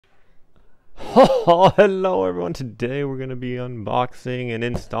Oh, hello everyone. Today we're going to be unboxing and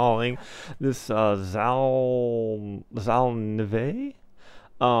installing this Zalneve.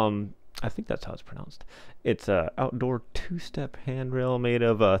 I think that's how it's pronounced. It's a outdoor two-step handrail made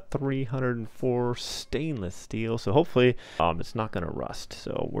of 304 stainless steel. So hopefully it's not going to rust.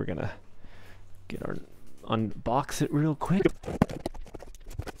 So we're going to get our unbox it real quick.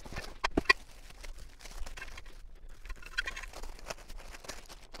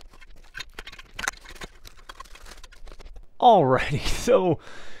 Alrighty, so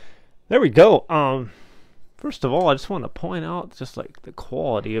there we go. First of all, I just want to point out just like the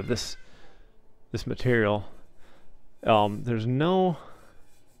quality of this material. There's no.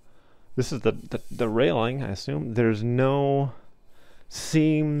 This is the railing, I assume. There's no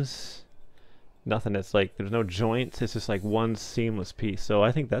seams, nothing. It's like there's no joints. It's just like one seamless piece. So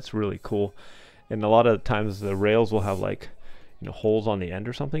I think that's really cool. And a lot of times the rails will have like holes on the end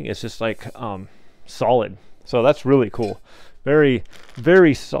or something. It's just like solid. So that's really cool. Very,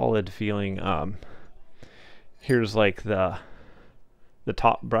 very solid feeling. Here's like the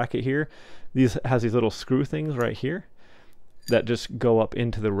top bracket here. These has these little screw things right here that just go up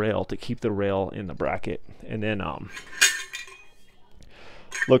into the rail to keep the rail in the bracket. And then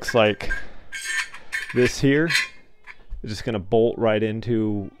looks like this here is just gonna bolt right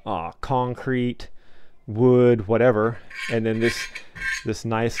into concrete, wood, whatever. And then this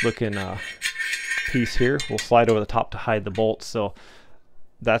nice looking piece here will slide over the top to hide the bolts. So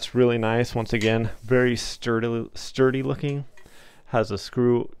that's really nice. Once again, very sturdy looking. Has a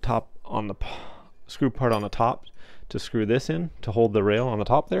screw top on the screw part on the top to screw this in to hold the rail on the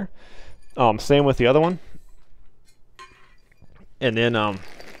top there. Same with the other one. And then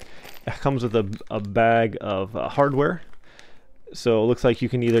it comes with a bag of hardware. So it looks like you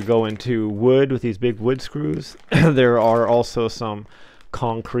can either go into wood with these big wood screws. There are also some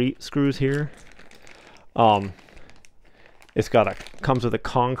concrete screws here. It's comes with a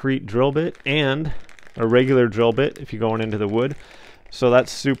concrete drill bit and a regular drill bit if you're going into the wood. So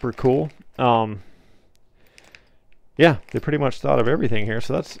that's super cool. Yeah, they pretty much thought of everything here.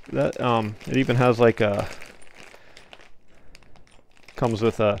 So that's that. It even has like comes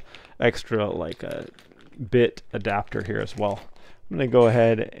with a extra like a bit adapter here as well. I'm gonna go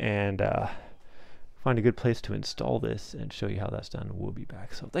ahead and find a good place to install this and show you how that's done. We'll be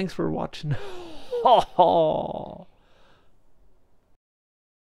back. So thanks for watching.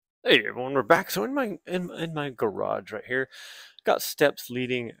 Hey everyone, we're back. So in my garage right here, got steps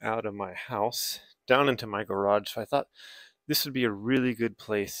leading out of my house down into my garage. So I thought this would be a really good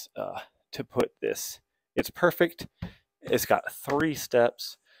place to put this. It's perfect. It's got 3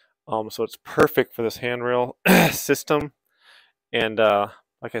 steps, so it's perfect for this handrail system. And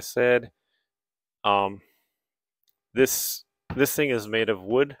like I said, this thing is made of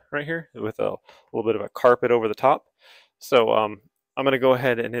wood right here with a little bit of a carpet over the top. So I'm going to go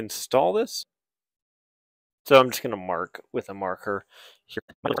ahead and install this. So I'm just going to mark with a marker here.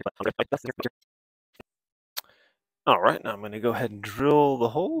 All right, now I'm going to go ahead and drill the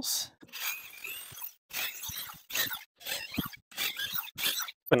holes.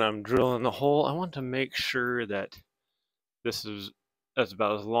 When I'm drilling the hole, I want to make sure that this is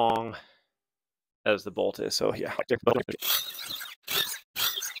about as long as the bolt is. So yeah.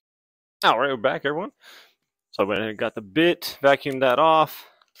 All right, we're back, everyone. So I got the bit, vacuumed that off.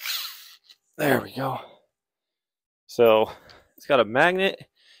 There we go. So it's got a magnet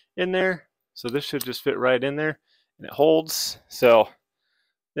in there. So this should just fit right in there and it holds. So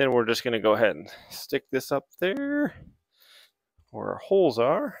then we're just going to go ahead and stick this up there where our holes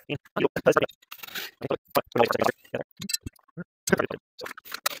are.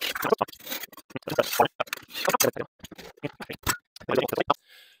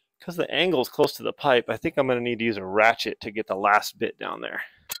 Because the angle is close to the pipe, I think I'm going to need to use a ratchet to get the last bit down there.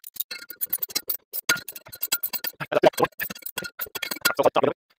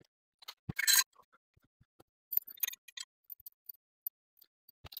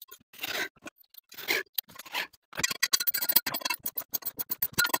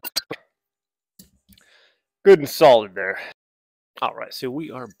 Good and solid there. All right, so we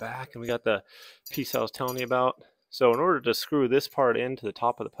are back and we got the piece I was telling you about. So in order to screw this part into the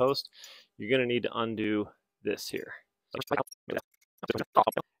top of the post, you're going to need to undo this here.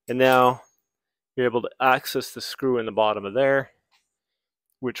 And now you're able to access the screw in the bottom of there,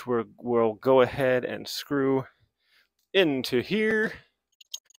 which we'll go ahead and screw into here.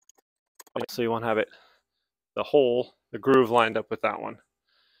 So you want to have the groove lined up with that one.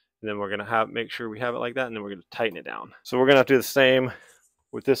 And then we're going to make sure we have it like that, and then we're going to tighten it down. So we're going to have to do the same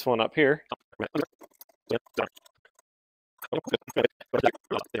with this one up here.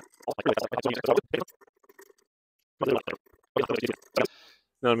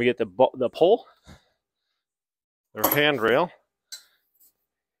 we get the pole, or handrail,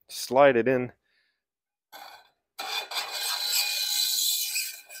 slide it in.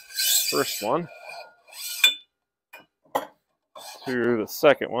 First one to the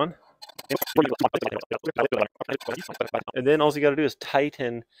second one. And then all you got to do is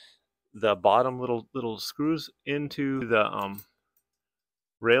tighten the bottom little screws into the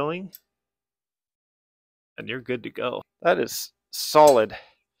railing, and you're good to go. That is solid.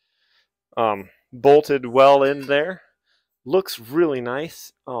 Bolted well in there. Looks really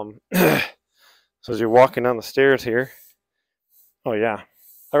nice. So as you're walking down the stairs here, oh yeah,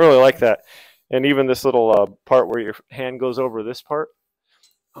 I really like that. And even this little part where your hand goes over this part,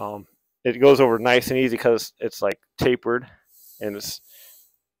 it goes over nice and easy because it's like tapered, and it's,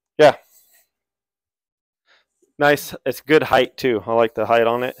 yeah, nice. It's good height too. I like the height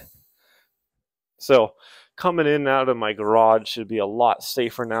on it. So coming in and out of my garage should be a lot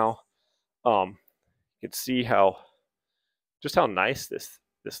safer now. You can see just how nice this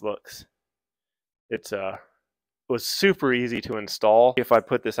looks. It was super easy to install. If I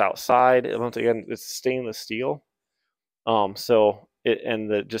put this outside, once again, it's stainless steel. So it,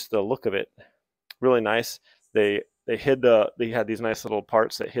 and just the look of it, really nice. They had these nice little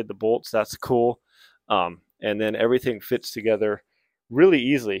parts that hid the bolts. That's cool. And then everything fits together really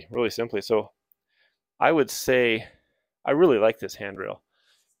easily, really simply. So I would say I really like this handrail.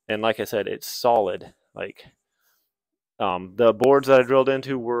 And like I said, it's solid. Like, the boards that I drilled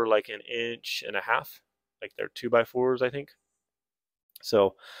into were like 1.5 inches, like they're 2x4s, I think.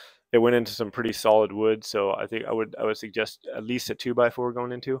 So it went into some pretty solid wood. So I think I would suggest at least a 2x4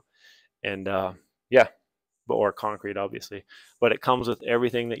 going into, and yeah, or concrete, obviously. But it comes with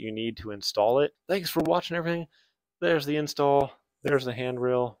everything that you need to install it. Thanks for watching everything. There's the install. There's the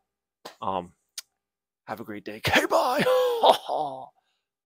handrail. Have a great day. Okay, bye.